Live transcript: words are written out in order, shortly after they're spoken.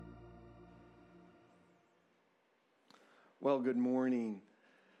Well, good morning.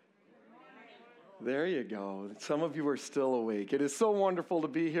 There you go. Some of you are still awake. It is so wonderful to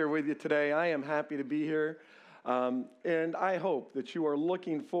be here with you today. I am happy to be here. And I hope that you are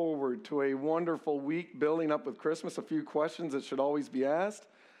looking forward to a wonderful week building up with Christmas. A few questions that should always be asked.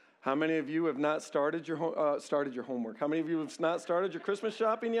 How many of you have not started your homework? How many of you have not started your Christmas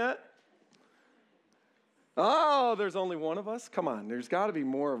shopping yet? Oh, there's only one of us? Come on, there's got to be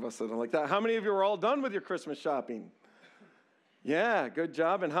more of us that are like that. How many of you are all done with your Christmas shopping? Yeah, good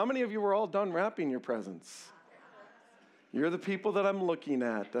job. And how many of you were all done wrapping your presents? You're the people that I'm looking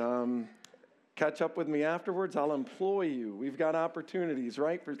at. Catch up with me afterwards. I'll employ you. We've got opportunities,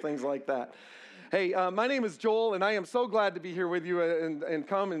 right, for things like that. Hey, my name is Joel, and I am so glad to be here with you and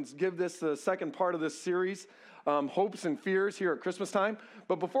come and give this the second part of this series, Hopes and Fears, here at Christmas time.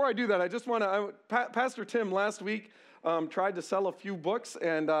 But before I do that, I just want to, Pastor Tim last week tried to sell a few books,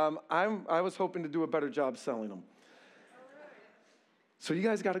 and I was hoping to do a better job selling them. So you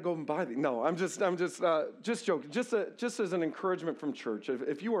guys got to go and buy these. No, I'm just joking. Just as an encouragement from church.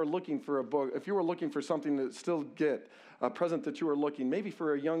 If you are looking for a book, if you are looking for something to still get a present that you are looking, maybe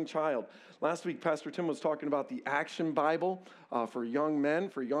for a young child. Last week, Pastor Tim was talking about the Action Bible for young men,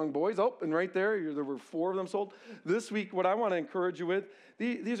 for young boys. Oh, and right there were 4 of them sold. This week, what I want to encourage you with,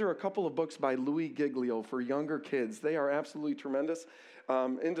 these are a couple of books by Louis Giglio for younger kids. They are absolutely tremendous.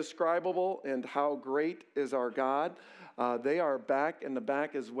 Indescribable and How Great is Our God. They are back in the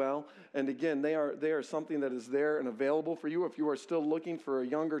back as well. And again, they are something that is there and available for you if you are still looking for a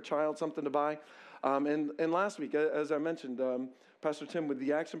younger child, something to buy. And last week, as I mentioned, Pastor Tim with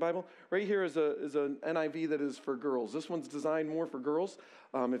the Action Bible, right here is an NIV that is for girls. This one's designed more for girls.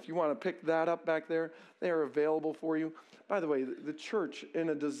 If you want to pick that up back there, they are available for you. By the way, the church in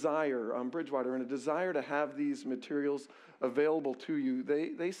a desire, Bridgewater, in a desire to have these materials available to you,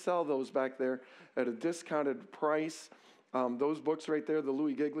 they sell those back there at a discounted price. Those books right there, the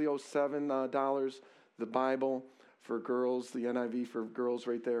Louis Giglio, $7. The Bible for girls, the NIV for girls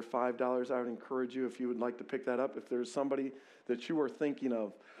right there, $5. I would encourage you if you would like to pick that up. If there's somebody that you are thinking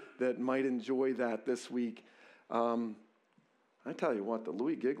of that might enjoy that this week, I tell you what, the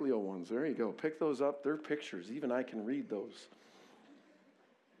Louis Giglio ones, there you go. Pick those up. They're pictures. Even I can read those.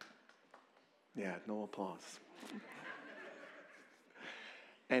 Yeah, no applause.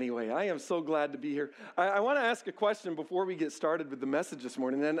 Anyway, I am so glad to be here. I want to ask a question before we get started with the message this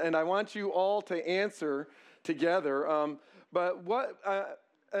morning, and I want you all to answer together. But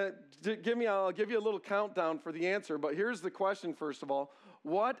I'll give you a little countdown for the answer, but here's the question first of all.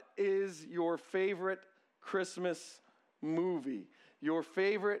 What is your favorite Christmas movie? Your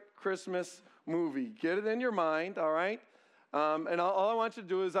favorite Christmas movie. Get it in your mind, all right? And all I want you to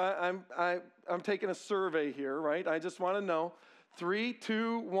do is I'm taking a survey here, right? I just want to know. 3,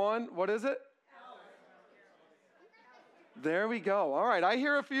 2, 1, what is it? Elf. There we go. All right, I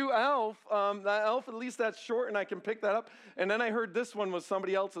hear a few Elf. That Elf, at least that's short, and I can pick that up. And then I heard this one was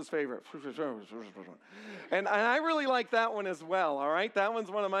somebody else's favorite. And I really like that one as well, all right? That one's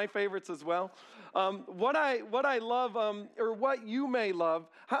one of my favorites as well. What I love, or what you may love,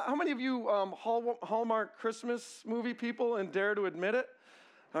 how many of you Hallmark Christmas movie people and dare to admit it?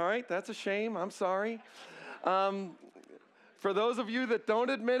 All right, that's a shame. I'm sorry. For those of you that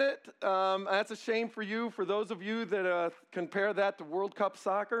don't admit it, that's a shame for you. For those of you that compare that to World Cup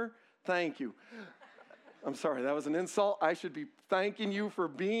soccer, thank you. I'm sorry, that was an insult. I should be thanking you for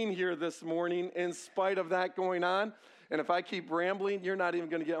being here this morning in spite of that going on. And if I keep rambling, you're not even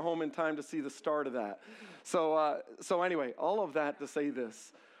going to get home in time to see the start of that. So anyway, all of that to say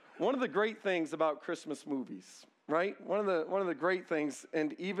this. One of the great things about Christmas movies, right? One of the great things,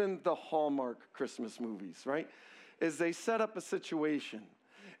 and even the Hallmark Christmas movies, right, is they set up a situation.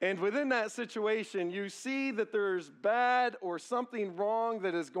 And within that situation, you see that there's bad or something wrong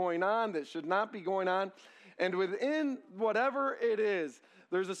that is going on that should not be going on. And within whatever it is,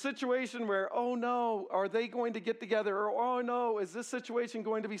 there's a situation where, oh no, are they going to get together? Or, oh no, is this situation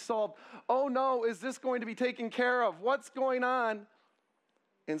going to be solved? Oh no, is this going to be taken care of? What's going on?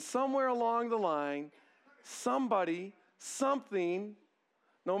 And somewhere along the line, somebody, something,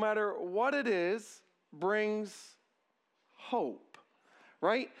 no matter what it is, brings hope,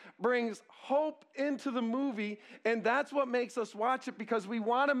 right? Brings hope into the movie, and that's what makes us watch it, because we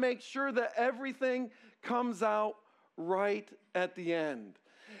want to make sure that everything comes out right at the end.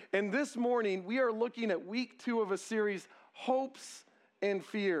 And this morning, we are looking at week 2 of a series, Hopes and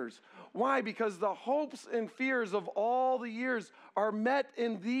Fears. Why? Because the hopes and fears of all the years are met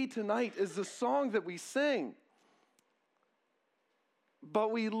in Thee Tonight is the song that we sing.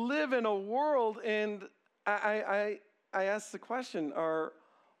 But we live in a world, and I ask the question, are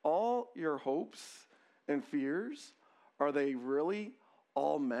all your hopes and fears, are they really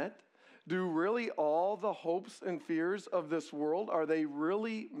all met? Do really all the hopes and fears of this world, are they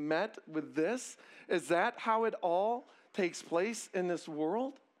really met with this? Is that how it all takes place in this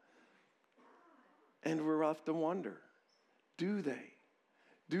world? And we're left to wonder, do they?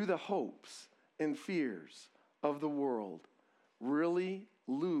 Do the hopes and fears of the world really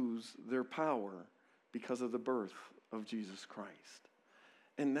lose their power because of the birth of Jesus Christ?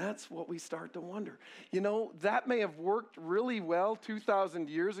 And that's what we start to wonder. You know, that may have worked really well 2,000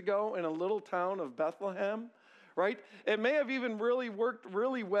 years ago in a little town of Bethlehem, right? It may have even really worked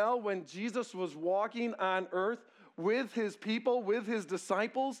really well when Jesus was walking on earth with his people, with his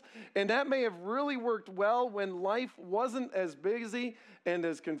disciples. And that may have really worked well when life wasn't as busy and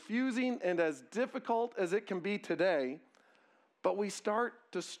as confusing and as difficult as it can be today. But we start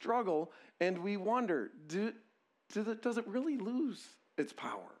to struggle and we wonder, does it really lose its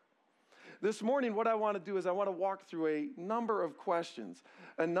power? This morning, what I want to do is I want to walk through a number of questions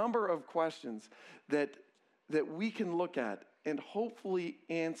that we can look at and hopefully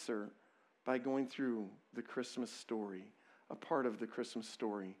answer by going through the Christmas story, a part of the Christmas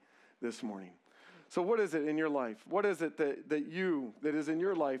story this morning. So what is it in your life? What is it that is in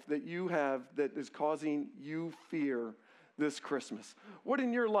your life that you have that is causing you fear this Christmas? What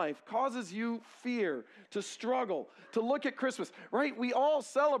in your life causes you fear, to struggle, to look at Christmas, right? We all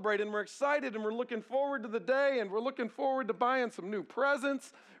celebrate and we're excited and we're looking forward to the day and we're looking forward to buying some new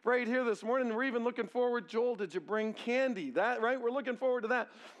presents right here this morning. And we're even looking forward, Joel, did you bring candy? That, right? We're looking forward to that.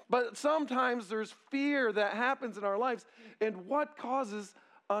 But sometimes there's fear that happens in our lives. And what causes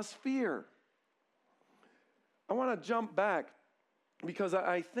us fear? I want to jump back because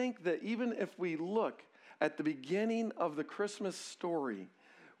I think that even if we look at the beginning of the Christmas story,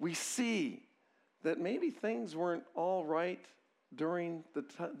 we see that maybe things weren't all right during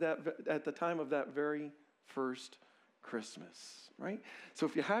at the time of that very first Christmas, right? So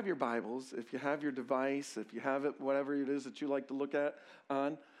if you have your Bibles, if you have your device, if you have it, whatever it is that you like to look at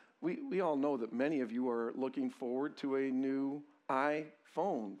on, we all know that many of you are looking forward to a new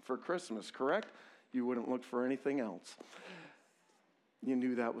iPhone for Christmas, correct? You wouldn't look for anything else. You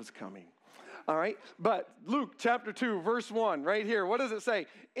knew that was coming. All right, but Luke chapter 2, verse 1, right here, what does it say?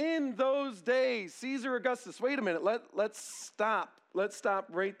 In those days, Caesar Augustus, wait a minute, let's stop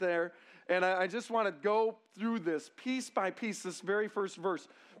right there. And I just want to go through this piece by piece, this very first verse,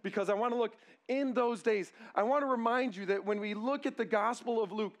 because I want to look in those days. I want to remind you that when we look at the Gospel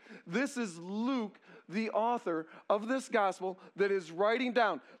of Luke, this is Luke, the author of this gospel, that is writing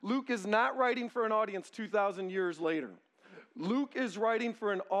down. Luke is not writing for an audience 2,000 years later. Luke is writing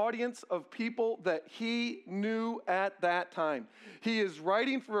for an audience of people that he knew at that time. He is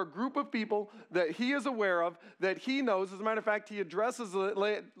writing for a group of people that he is aware of, that he knows. As a matter of fact, he addresses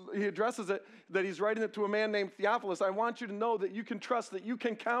it that he's writing it to a man named Theophilus. I want you to know that you can trust, that you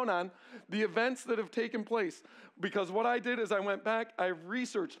can count on the events that have taken place. Because what I did is I went back, I've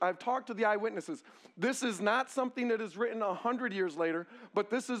researched, I've talked to the eyewitnesses. This is not something that is written 100 years later, but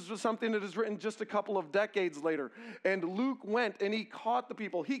this is something that is written just a couple of decades later. And Luke went and he caught the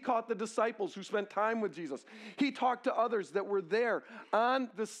people. He caught the disciples who spent time with Jesus. He talked to others that were there on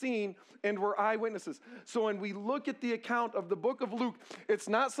the scene and were eyewitnesses. So when we look at the account of the book of Luke, it's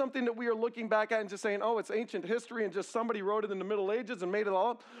not something that we are looking back at and just saying, oh, it's ancient history and just somebody wrote it in the Middle Ages and made it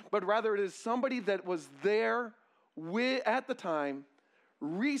all up, but rather it is somebody that was there at the time,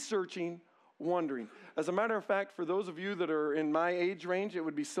 researching, wondering. As a matter of fact, for those of you that are in my age range, it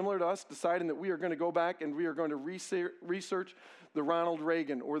would be similar to us deciding that we are going to go back and we are going to research the Ronald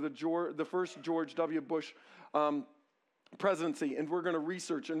Reagan or the first George W. Bush presidency, and we're going to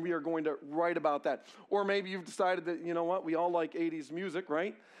research and we are going to write about that. Or maybe you've decided that, you know what, we all like 80s music,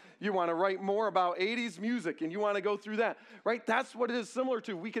 right? You want to write more about 80s music and you want to go through that, right? That's what it is similar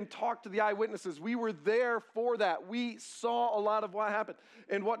to. We can talk to the eyewitnesses. We were there for that. We saw a lot of what happened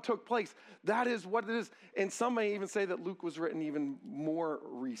and what took place. That is what it is. And some may even say that Luke was written even more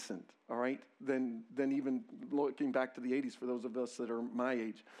recent, all right, than even looking back to the 80s for those of us that are my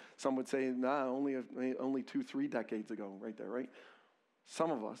age. Some would say, only 2-3 decades ago, right there, right? Some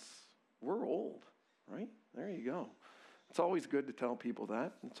of us, we're old, right? There you go. It's always good to tell people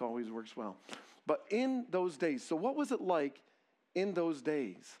that. It always works well. But in those days, so what was it like in those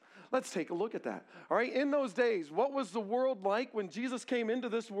days? Let's take a look at that. All right, in those days, what was the world like when Jesus came into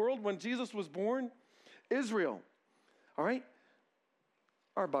this world, when Jesus was born? Israel. All right,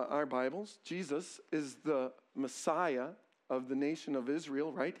 our Bibles, Jesus is the Messiah of the nation of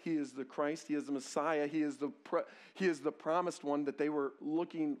Israel, right? He is the Christ. He is the Messiah. He is the promised one that they were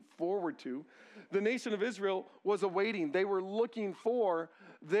looking forward to. The nation of Israel was awaiting. They were looking for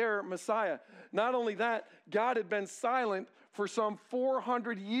their Messiah. Not only that, God had been silent for some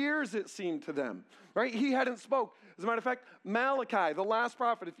 400 years, it seemed to them, right? He hadn't spoke. As a matter of fact, Malachi, the last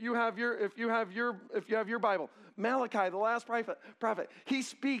prophet, if you have your Bible, Malachi, the last prophet, he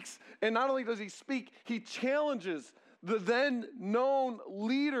speaks, and not only does he speak, he challenges the then known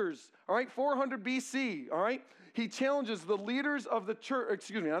leaders, all right, 400 BC, all right? He challenges the leaders of the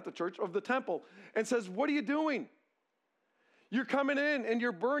church, of the temple, and says, what are you doing? You're coming in and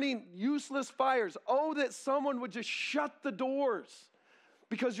you're burning useless fires. Oh, that someone would just shut the doors,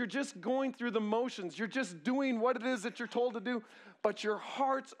 because you're just going through the motions. You're just doing what it is that you're told to do, but your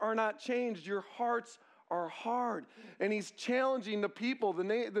hearts are not changed. Your hearts are hard. And he's challenging the people,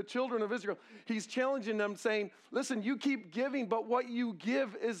 the children of Israel. He's challenging them, saying, listen, you keep giving, but what you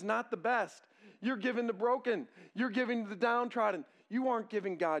give is not the best. You're giving the broken. You're giving the downtrodden. You aren't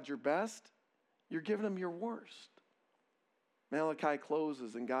giving God your best. You're giving him your worst. Malachi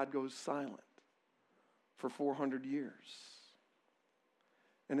closes and God goes silent for 400 years.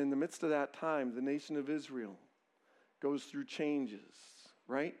 And in the midst of that time, the nation of Israel goes through changes,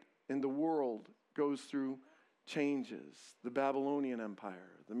 right? And the world goes through changes. The Babylonian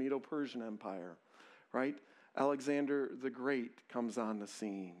Empire, the Medo-Persian Empire, right? Alexander the Great comes on the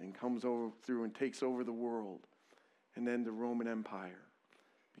scene and comes over through and takes over the world. And then the Roman Empire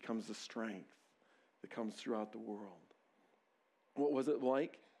becomes the strength that comes throughout the world. What was it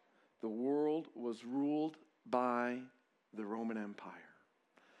like? The world was ruled by the Roman Empire.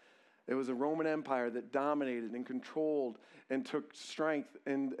 It was a Roman Empire that dominated and controlled and took strength,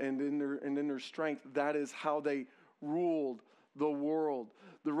 and in their strength, that is how they ruled the world.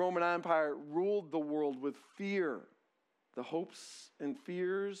 The Roman Empire ruled the world with fear. The hopes and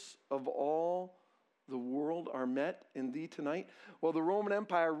fears of all the world are met in thee tonight. Well, the Roman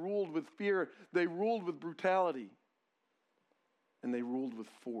Empire ruled with fear. They ruled with brutality. And they ruled with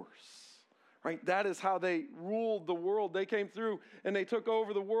force. Right? That is how they ruled the world. They came through and they took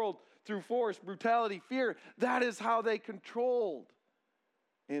over the world through force, brutality, fear. That is how they controlled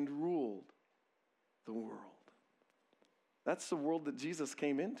and ruled the world. That's the world that Jesus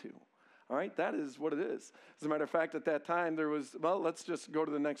came into. All right, that is what it is. As a matter of fact, at that time, there was, well, let's just go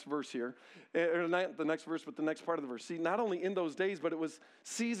to the next verse here. Or not the next verse, but the next part of the verse. See, not only in those days, but it was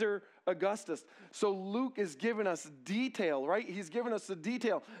Caesar Augustus. So Luke is giving us detail, right? He's giving us the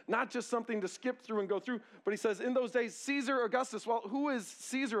detail, not just something to skip through and go through, but he says, in those days, Caesar Augustus. Well, who is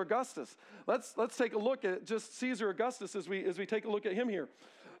Caesar Augustus? Let's take a look at just Caesar Augustus as we take a look at him here.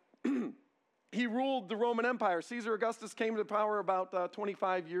 He ruled the Roman Empire. Caesar Augustus came to power about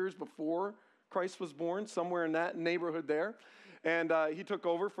 25 years before Christ was born, somewhere in that neighborhood there. And he took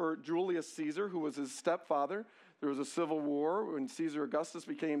over for Julius Caesar, who was his stepfather. There was a civil war when Caesar Augustus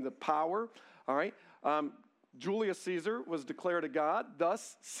became the power. All right. Julius Caesar was declared a god.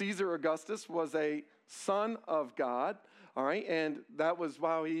 Thus, Caesar Augustus was a son of God. All right. And that was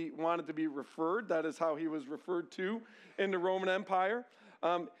how he wanted to be referred. That is how he was referred to in the Roman Empire.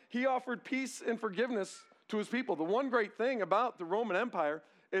 He offered peace and forgiveness to his people. The one great thing about the Roman Empire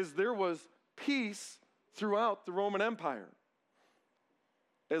is there was peace throughout the Roman Empire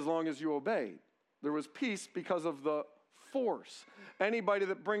as long as you obeyed. There was peace because of the force. Anybody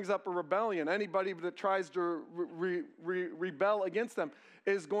that brings up a rebellion, anybody that tries to rebel against them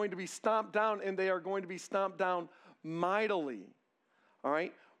is going to be stomped down, and they are going to be stomped down mightily, all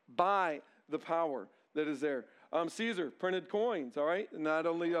right, by the power that is there. Caesar printed coins, all right, not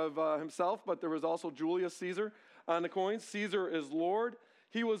only of himself, but there was also Julius Caesar on the coins. Caesar is Lord.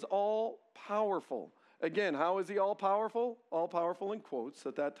 He was all-powerful. Again, how is he all-powerful? All-powerful in quotes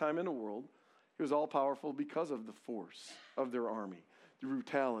at that time in the world. He was all-powerful because of the force of their army, the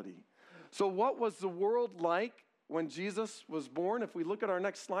brutality. So what was the world like when Jesus was born? If we look at our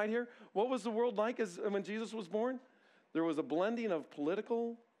next slide here, what was the world like when Jesus was born? There was a blending of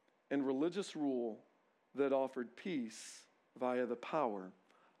political and religious rule that offered peace via the power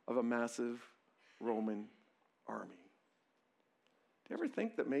of a massive Roman army. Do you ever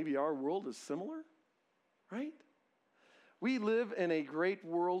think that maybe our world is similar? Right? We live in a great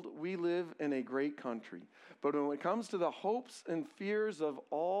world. We live in a great country. But when it comes to the hopes and fears of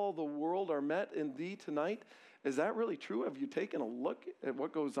all the world are met in thee tonight, is that really true? Have you taken a look at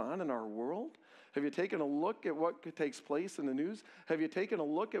what goes on in our world? Have you taken a look at what takes place in the news? Have you taken a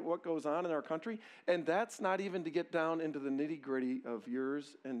look at what goes on in our country? And that's not even to get down into the nitty-gritty of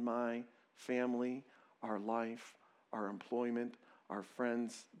yours and my family, our life, our employment, our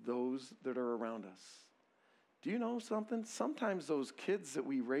friends, those that are around us. do you know something? Sometimes those kids that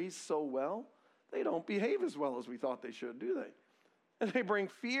we raise so well, they don't behave as well as we thought they should, do they? And they bring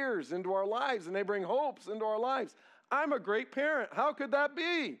fears into our lives, and they bring hopes into our lives. I'm a great parent. How could that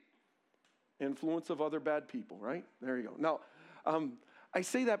be? Influence of other bad people, right? There you go. Now, I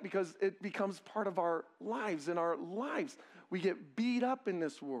say that because it becomes part of our lives. In our lives, we get beat up in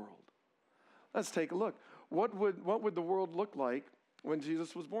this world. Let's take a look. What would the world look like when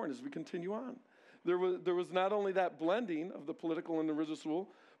Jesus was born as we continue on? There was not only that blending of the political and the religious rule,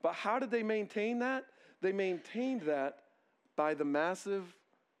 but how did they maintain that? They maintained that by the massive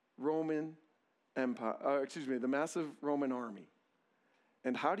Roman Empire, the massive Roman army.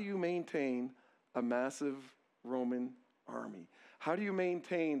 And how do you maintain a massive Roman army? How do you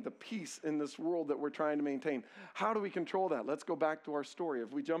maintain the peace in this world that we're trying to maintain? How do we control that? Let's go back to our story.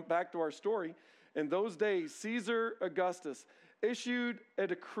 If we jump back to our story, in those days, Caesar Augustus issued a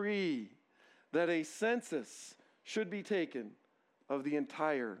decree that a census should be taken of the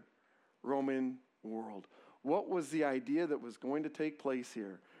entire Roman world. What was the idea that was going to take place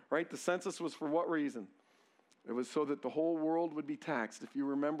here? Right? The census was for what reason? It was so that the whole world would be taxed. If you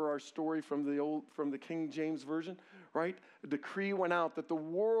remember our story from the King James Version, right? A decree went out that the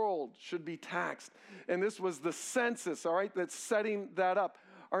world should be taxed. And this was the census, all right, that's setting that up.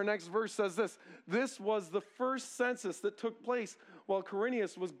 Our next verse says this. This was the first census that took place while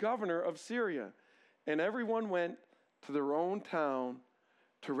Quirinius was governor of Syria. And everyone went to their own town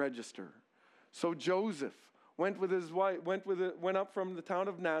to register. So Joseph went with his wife, went up from the town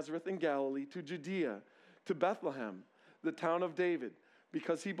of Nazareth in Galilee to Judea, to Bethlehem, the town of David,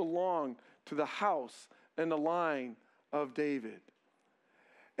 because he belonged to the house and the line of David.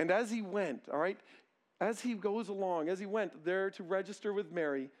 And as he went, all right, as he goes along, as he went there to register with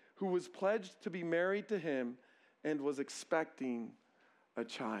Mary, who was pledged to be married to him and was expecting a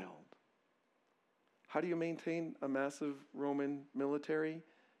child. How do you maintain a massive Roman military?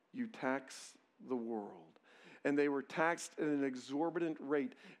 You tax the world. And they were taxed at an exorbitant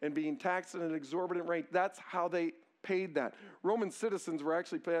rate. And being taxed at an exorbitant rate, that's how they paid that. Roman citizens were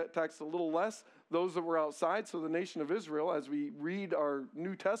actually taxed a little less, those that were outside. So the nation of Israel, as we read our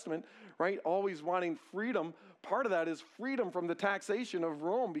New Testament, right, always wanting freedom, part of that is freedom from the taxation of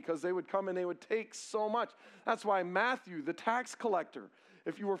Rome, because they would come and they would take so much. That's why Matthew, the tax collector,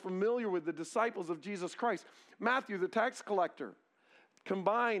 if you were familiar with the disciples of Jesus Christ, Matthew, the tax collector,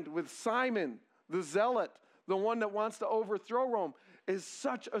 combined with Simon, the zealot, the one that wants to overthrow Rome, is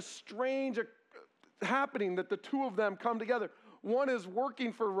such a strange happening that the two of them come together. One is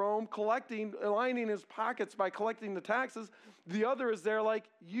working for Rome, lining his pockets by collecting the taxes. The other is there like,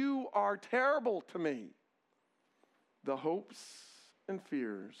 you are terrible to me. The hopes and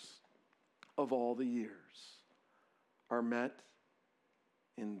fears of all the years are met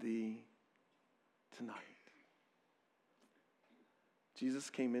in thee tonight.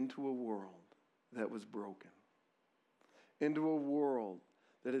 Jesus came into a world that was broken, into a world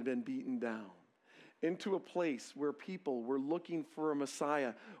that had been beaten down, into a place where people were looking for a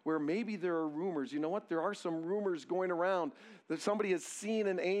Messiah, where maybe there are rumors. You know what? There are some rumors going around that somebody has seen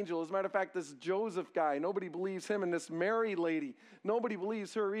an angel. As a matter of fact, this Joseph guy, nobody believes him, and this Mary lady, nobody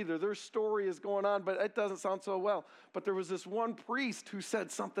believes her either. Their story is going on, but it doesn't sound so well. But there was this one priest who said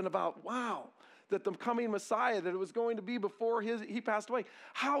something about, wow, that the coming Messiah, that it was going to be before he passed away.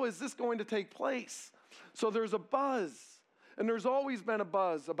 How is this going to take place? So there's a buzz, and there's always been a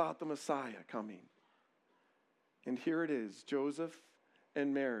buzz about the Messiah coming. And here it is, Joseph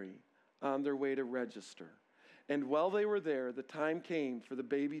and Mary on their way to register. And while they were there, the time came for the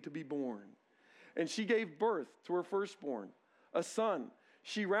baby to be born. And she gave birth to her firstborn, a son.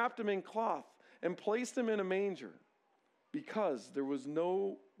 She wrapped him in cloth and placed him in a manger, because there was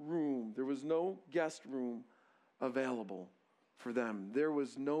no room, there was no guest room available for them. There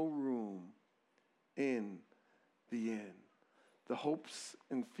was no room in the inn. The hopes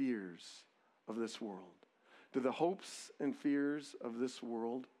and fears of this world. Do the hopes and fears of this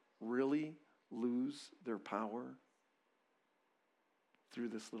world really lose their power through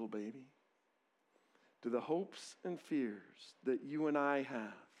this little baby? Do the hopes and fears that you and I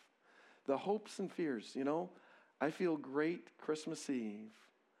have, the hopes and fears, you know, I feel great Christmas Eve,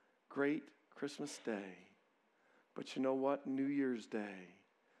 great Christmas Day, but you know what? New Year's Day,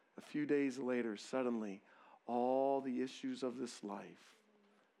 a few days later, suddenly, all the issues of this life,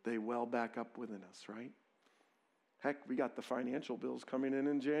 they well back up within us, right? Heck, we got the financial bills coming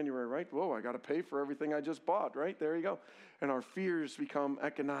in January, right? Whoa, I got to pay for everything I just bought, right? There you go. And our fears become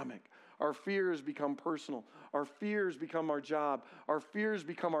economic. Our fears become personal. Our fears become our job. Our fears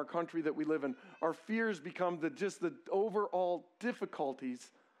become our country that we live in. Our fears become just the overall difficulties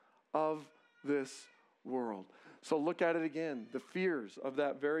of this world. So look at it again. The fears of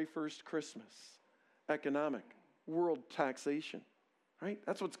that very first Christmas. Economic, world taxation, right?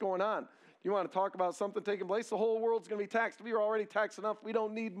 That's what's going on. You want to talk about something taking place? The whole world's going to be taxed. We are already taxed enough. We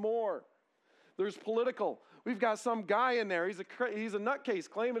don't need more. There's political. We've got some guy in there. He's a nutcase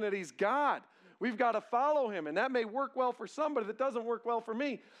claiming that he's God. We've got to follow him, and that may work well for somebody that doesn't work well for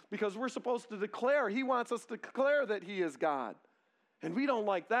me, because we're supposed to declare. He wants us to declare that he is God. And we don't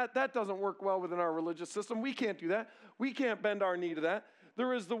like that. That doesn't work well within our religious system. We can't do that. We can't bend our knee to that.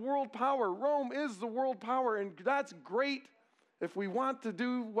 There is the world power. Rome is the world power, and that's great if we want to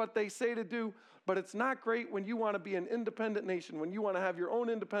do what they say to do, but it's not great when you want to be an independent nation, when you want to have your own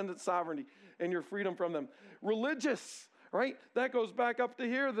independent sovereignty and your freedom from them. Religious, right? That goes back up to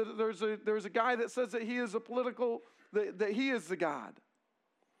here. There's a guy that says that he is that he is the God.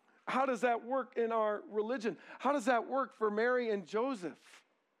 How does that work in our religion? How does that work for Mary and Joseph,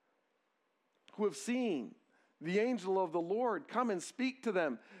 who have seen the angel of the Lord come and speak to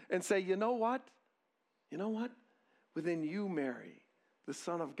them and say, you know what? You know what? Within you, Mary, the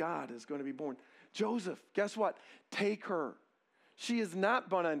Son of God is going to be born. Joseph, guess what? Take her. She is not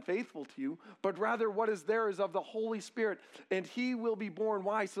but unfaithful to you, but rather what is there is of the Holy Spirit, and he will be born.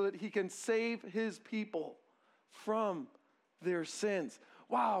 Why? So that he can save his people from their sins.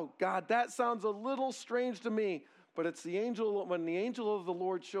 Wow, God, that sounds a little strange to me, but it's the angel. When the angel of the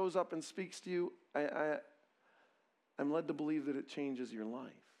Lord shows up and speaks to you, I'm led to believe that it changes your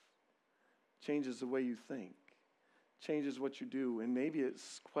life, changes the way you think, changes what you do, and maybe it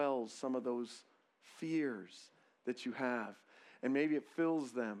quells some of those fears that you have, and maybe it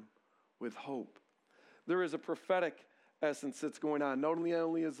fills them with hope. There is a prophetic essence that's going on. Not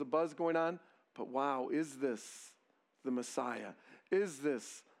only is the buzz going on, but wow, is this the Messiah? Is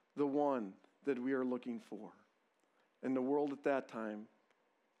this the one that we are looking for? And the world at that time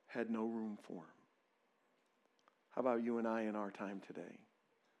had no room for him. How about you and I in our time today?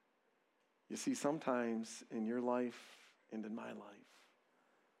 You see, sometimes in your life and in my life,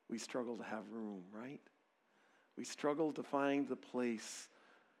 we struggle to have room, right? We struggle to find the place.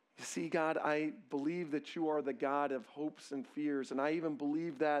 You see, God, I believe that you are the God of hopes and fears, and I even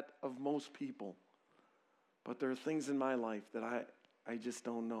believe that of most people. But there are things in my life that I just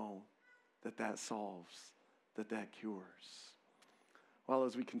don't know that solves, that cures. Well,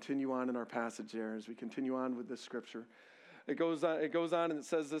 as we continue on in our passage there, as we continue on with this scripture, it goes on and it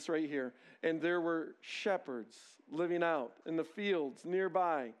says this right here. And there were shepherds living out in the fields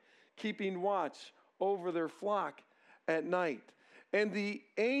nearby, keeping watch over their flock at night. And the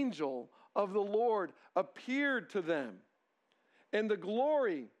angel of the Lord appeared to them, and the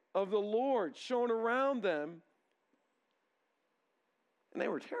glory of the Lord shone around them, and they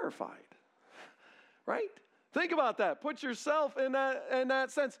were terrified. Right? Think about that. Put yourself in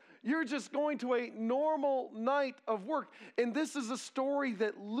that sense. You're just going to a normal night of work. And this is a story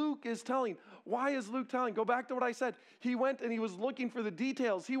that Luke is telling. Why is Luke telling? Go back to what I said. He went and he was looking for the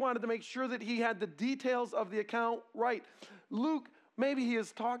details. He wanted to make sure that he had the details of the account right. Luke, maybe he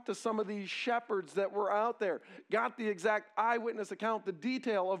has talked to some of these shepherds that were out there, got the exact eyewitness account, the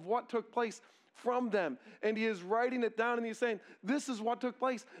detail of what took place from them. And he is writing it down and he's saying, this is what took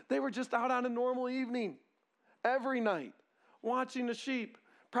place. They were just out on a normal evening. Every night, watching the sheep,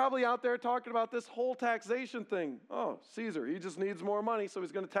 probably out there talking about this whole taxation thing. Oh, Caesar, he just needs more money, so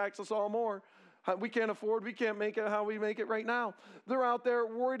he's going to tax us all more. We can't make it how we make it right now. They're out there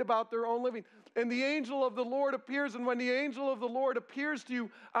worried about their own living. And the angel of the Lord appears, and when the angel of the Lord appears to you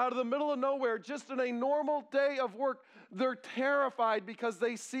out of the middle of nowhere, just in a normal day of work, they're terrified because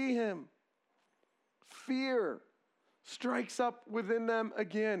they see him. Fear strikes up within them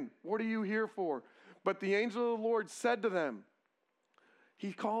again. What are you here for? But the angel of the Lord said to them,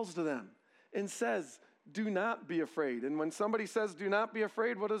 he calls to them and says, do not be afraid. And when somebody says, do not be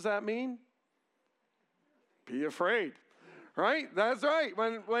afraid, what does that mean? Be afraid, right? That's right.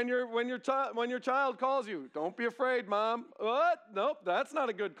 When your child calls you, don't be afraid, Mom. What? Nope, that's not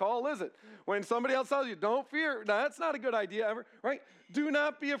a good call, is it? When somebody else tells you, don't fear, that's not a good idea ever, right? Do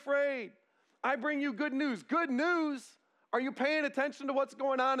not be afraid. I bring you good news. Good news? Are you paying attention to what's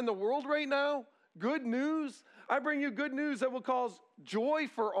going on in the world right now? Good news. I bring you good news that will cause joy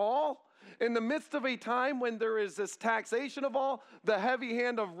for all. In the midst of a time when there is this taxation of all, the heavy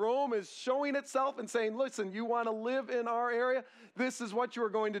hand of Rome is showing itself and saying, listen, you want to live in our area? This is what you are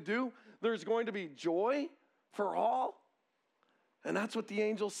going to do. There's going to be joy for all. And that's what the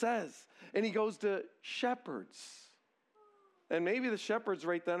angel says. And he goes to shepherds. And maybe the shepherds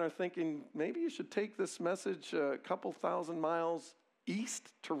right then are thinking, maybe you should take this message a couple thousand miles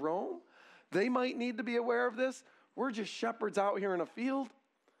east to Rome. They might need to be aware of this. We're just shepherds out here in a field.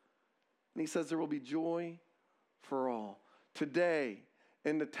 And he says there will be joy for all. Today,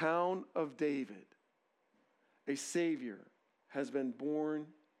 in the town of David, a Savior has been born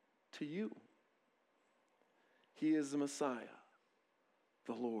to you. He is the Messiah,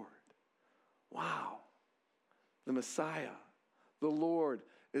 the Lord. Wow. The Messiah, the Lord,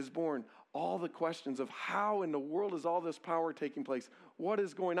 is born. All the questions of how in the world is all this power taking place? What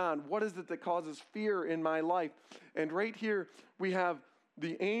is going on? What is it that causes fear in my life? And right here we have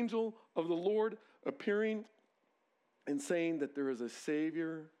the angel of the Lord appearing and saying that there is a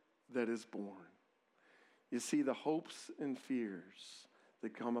Savior that is born. You see, the hopes and fears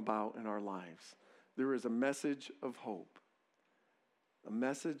that come about in our lives, there is a message of hope. A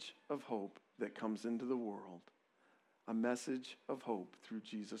message of hope that comes into the world. A message of hope through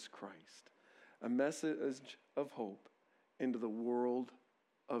Jesus Christ. A message of hope into the world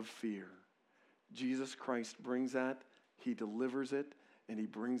of fear. Jesus Christ brings that, he delivers it, and he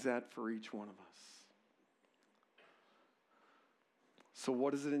brings that for each one of us. So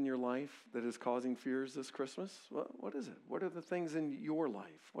what is it in your life that is causing fears this Christmas? What is it? What are the things in your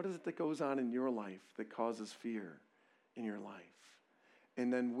life? What is it that goes on in your life that causes fear in your life?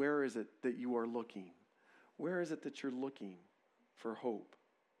 And then where is it that you are looking? Where is it that you're looking for hope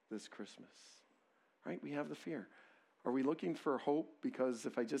this Christmas? Right? We have the fear. Are we looking for hope because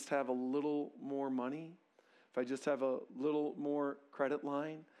if I just have a little more money, if I just have a little more credit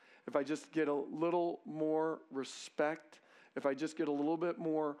line, if I just get a little more respect, if I just get a little bit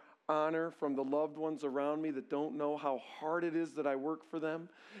more honor from the loved ones around me that don't know how hard it is that I work for them,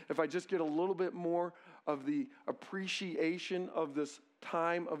 if I just get a little bit more of the appreciation of this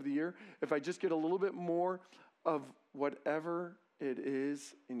time of the year, if I just get a little bit more of whatever it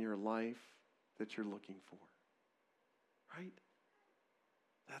is in your life that you're looking for, right?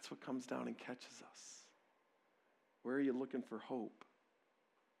 That's what comes down and catches us. Where are you looking for hope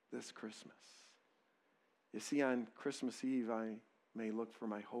this Christmas? You see, on Christmas Eve, I may look for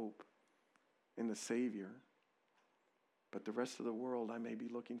my hope in the Savior, but the rest of the world, I may be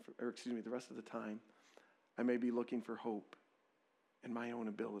looking for, the rest of the time, I may be looking for hope in my own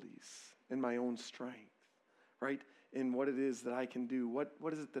abilities, in my own strength, right? In what it is that I can do. What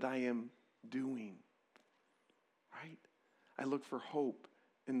is it that I am doing, right? I look for hope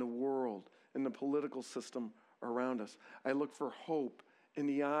in the world, in the political system around us. I look for hope in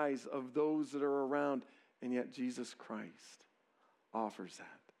the eyes of those that are around, and yet Jesus Christ offers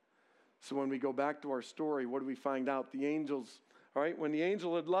that. So when we go back to our story, what do we find out? The angels, all right, when the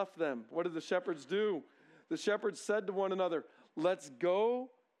angel had left them, what did the shepherds do? The shepherds said to one another, let's go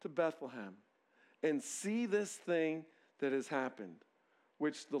to Bethlehem and see this thing that has happened,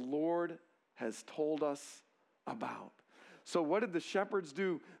 which the Lord has told us about. So what did the shepherds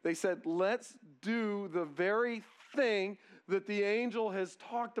do? They said, let's do the very thing that the angel has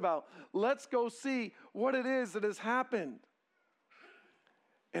talked about. Let's go see what it is that has happened.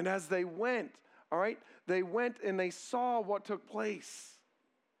 And as they went, all right, they went and they saw what took place.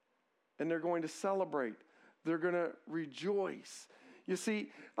 And they're going to celebrate. They're going to rejoice. You see,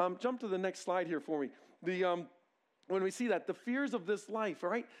 jump to the next slide here for me. When we see that, the fears of this life, all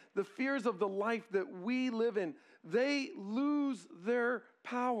right, the fears of the life that we live in, they lose their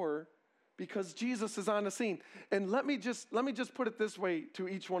power because Jesus is on the scene. And let me just put it this way to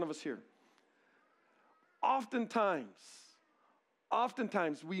each one of us here. Oftentimes,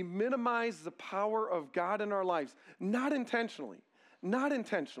 we minimize the power of God in our lives, not intentionally,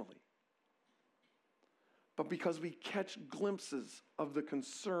 but because we catch glimpses of the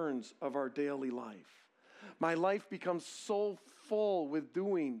concerns of our daily life. My life becomes so full with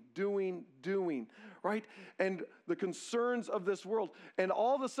doing, right? And the concerns of this world. And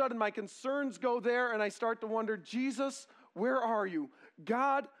all of a sudden, my concerns go there, and I start to wonder, Jesus, where are you?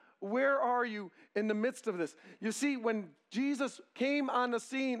 God, where are you in the midst of this? You see, when Jesus came on the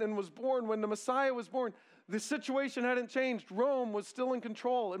scene and was born, when the Messiah was born, the situation hadn't changed. Rome was still in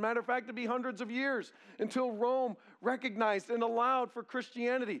control. As a matter of fact, it'd be hundreds of years until Rome recognized and allowed for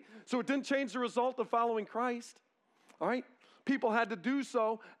Christianity. So it didn't change the result of following Christ. All right? People had to do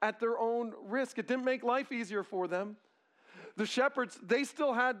so at their own risk. It didn't make life easier for them. The shepherds, they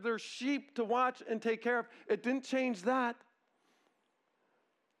still had their sheep to watch and take care of. It didn't change that.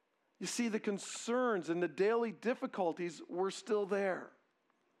 You see, the concerns and the daily difficulties were still there.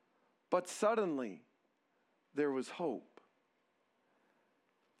 But suddenly, there was hope.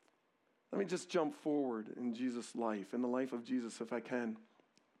 Let me just jump forward in Jesus' life, in the life of Jesus, if I can.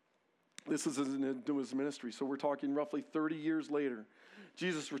 This is into his ministry. So we're talking roughly 30 years later.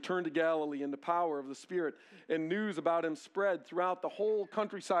 Jesus returned to Galilee in the power of the Spirit, and news about him spread throughout the whole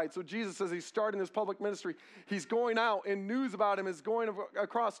countryside. So Jesus, as he's starting his public ministry, he's going out, and news about him is going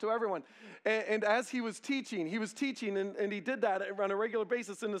across to everyone. And as he was teaching, and he did that on a regular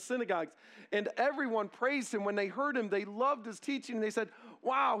basis in the synagogues. And everyone praised him. When they heard him, they loved his teaching, and they said,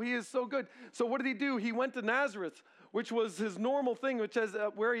 wow, he is so good. So what did he do? He went to Nazareth, which was his normal thing, which is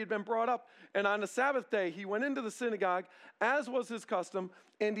where he had been brought up. And on the Sabbath day, he went into the synagogue, as was his custom,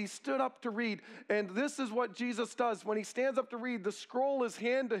 and he stood up to read. And this is what Jesus does. When he stands up to read, the scroll is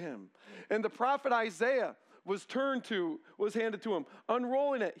handed to him. And the prophet Isaiah was handed to him.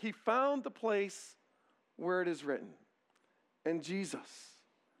 Unrolling it, he found the place where it is written. And Jesus,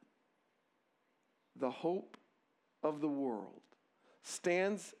 the hope of the world,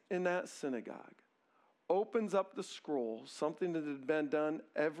 stands in that synagogue, opens up the scroll, something that had been done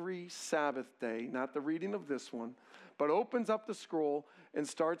every Sabbath day, not the reading of this one, but opens up the scroll and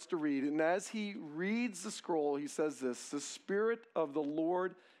starts to read. And as he reads the scroll, he says this: the Spirit of the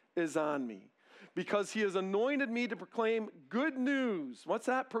Lord is on me, because he has anointed me to proclaim good news. What's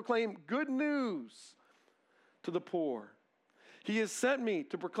that? Proclaim good news to the poor. He has sent me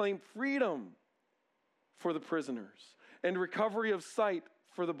to proclaim freedom for the prisoners and recovery of sight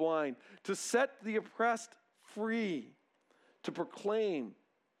for the blind, to set the oppressed free, to proclaim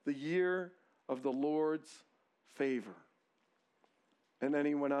the year of the Lord's favor. And then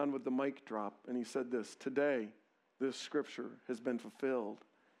he went on with the mic drop, and he said this: today, this scripture has been fulfilled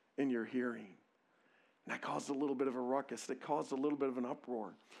in your hearing. And that caused a little bit of a ruckus. It caused a little bit of an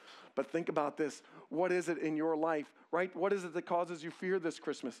uproar. But think about this. What is it in your life, right? What is it that causes you fear this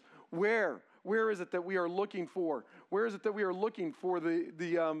Christmas? Where is it that we are looking for? Where is it that we are looking for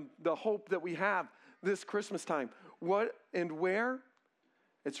the hope that we have this Christmas time? What and where?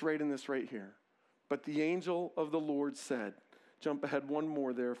 It's right in this right here. But the angel of the Lord said, jump ahead one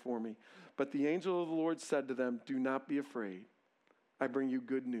more there for me. But the angel of the Lord said to them, do not be afraid. I bring you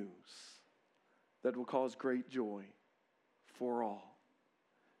good news that will cause great joy for all.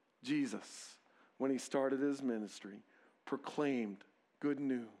 Jesus, when he started his ministry, proclaimed good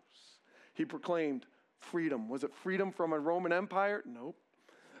news. He proclaimed freedom. Was it freedom from a Roman Empire? Nope.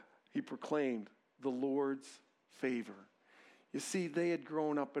 He proclaimed the Lord's favor. You see, they had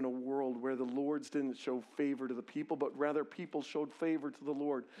grown up in a world where the Lords didn't show favor to the people, but rather people showed favor to the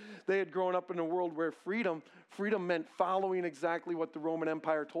Lord. They had grown up in a world where freedom meant following exactly what the Roman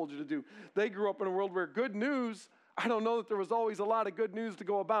Empire told you to do. They grew up in a world where good news, I don't know that there was always a lot of good news to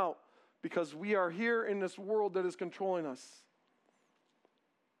go about, because we are here in this world that is controlling us.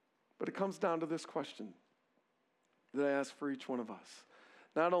 But it comes down to this question that I ask for each one of us.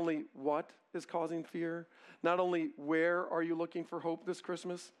 Not only what is causing fear, not only where are you looking for hope this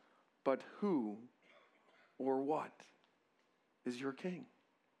Christmas, but who or what is your king?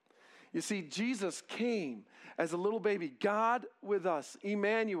 You see, Jesus came as a little baby, God with us,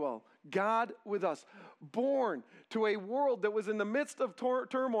 Emmanuel, God with us, born to a world that was in the midst of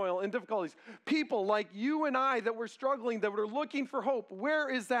turmoil and difficulties. People like you and I that were struggling, that were looking for hope. Where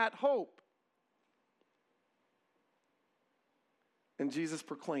is that hope? And Jesus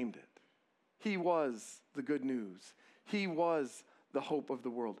proclaimed it. He was the good news. He was the hope of the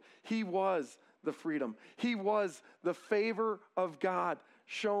world. He was the freedom. He was the favor of God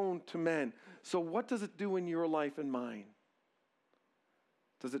shown to men. So what does it do in your life and mine?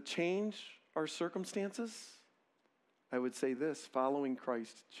 Does it change our circumstances? I would say this: following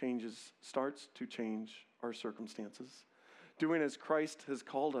Christ starts to change our circumstances. Doing as Christ has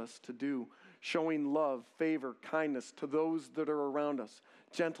called us to do, showing love, favor, kindness to those that are around us,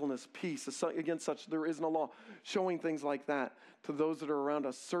 gentleness, peace. Against such there is no law. Showing things like that to those that are around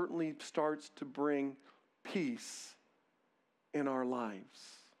us certainly starts to bring peace in our lives.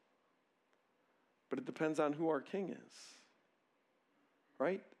 But it depends on who our king is,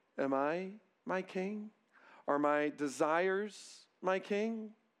 right? Am I my king? Are my desires my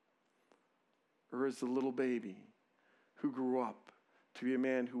king? Or is the little baby who grew up to be a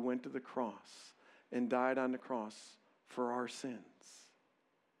man who went to the cross and died on the cross for our sins?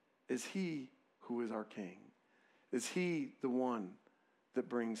 Is he who is our king? Is he the one that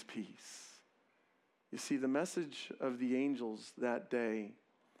brings peace? You see, the message of the angels that day,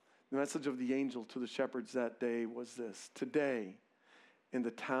 the message of the angel to the shepherds that day was this: today, in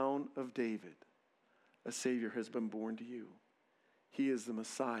the town of David, a Savior has been born to you. He is the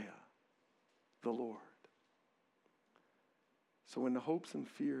Messiah, the Lord. So when the hopes and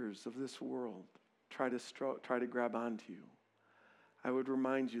fears of this world try to grab onto you, I would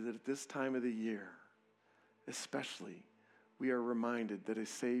remind you that at this time of the year, especially, we are reminded that a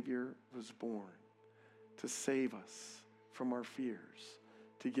Savior was born to save us from our fears,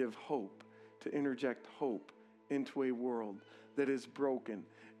 to give hope, to interject hope into a world that is broken,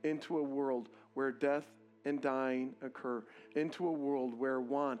 into a world where death and dying occur, into a world where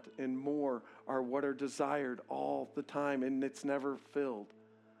want and more are what are desired all the time and it's never filled.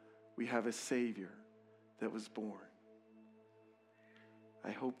 We have a Savior that was born. I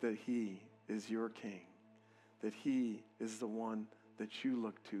hope that He is your King, that He is the one that you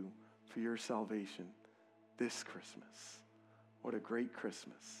look to for your salvation this Christmas. What a great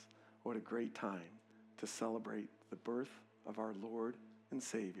Christmas. What a great time to celebrate the birth of our Lord and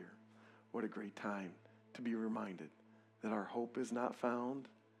Savior. What a great time to be reminded that our hope is not found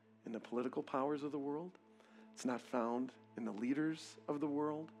in the political powers of the world. It's not found in the leaders of the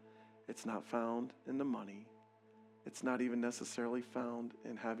world. It's not found in the money. It's not even necessarily found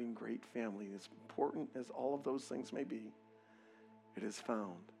in having great family. As important as all of those things may be, it is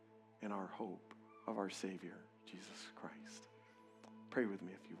found in our hope of our Savior, Jesus Christ. Pray with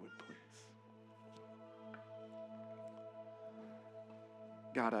me if you would, please.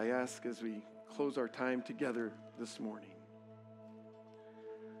 God, I ask as we close our time together this morning,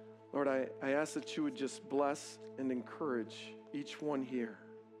 Lord, I ask that you would just bless and encourage each one here.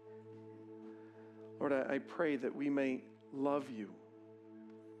 Lord, I pray that we may love you.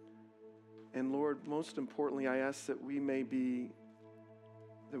 And Lord, most importantly, I ask that we may be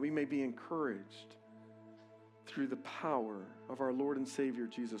encouraged through the power of our Lord and Savior,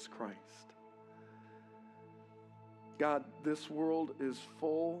 Jesus Christ. God, this world is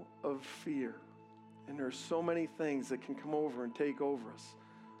full of fear, and there are so many things that can come over and take over us,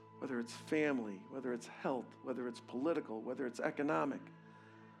 whether it's family, whether it's health, whether it's political, whether it's economic.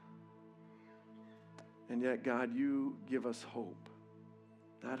 And yet, God, you give us hope.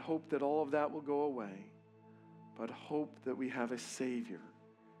 Not hope that all of that will go away, but hope that we have a Savior,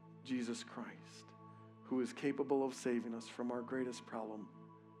 Jesus Christ, who is capable of saving us from our greatest problem,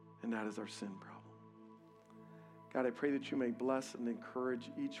 and that is our sin problem. God, I pray that you may bless and encourage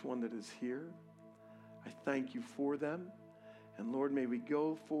each one that is here. I thank you for them. And Lord, may we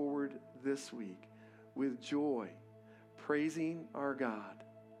go forward this week with joy, praising our God,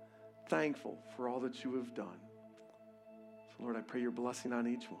 thankful for all that you have done. So Lord, I pray your blessing on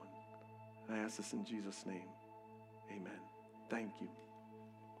each one. And I ask this in Jesus' name. Amen. Thank you.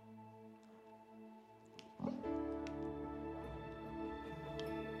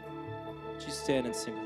 Would you stand and sing?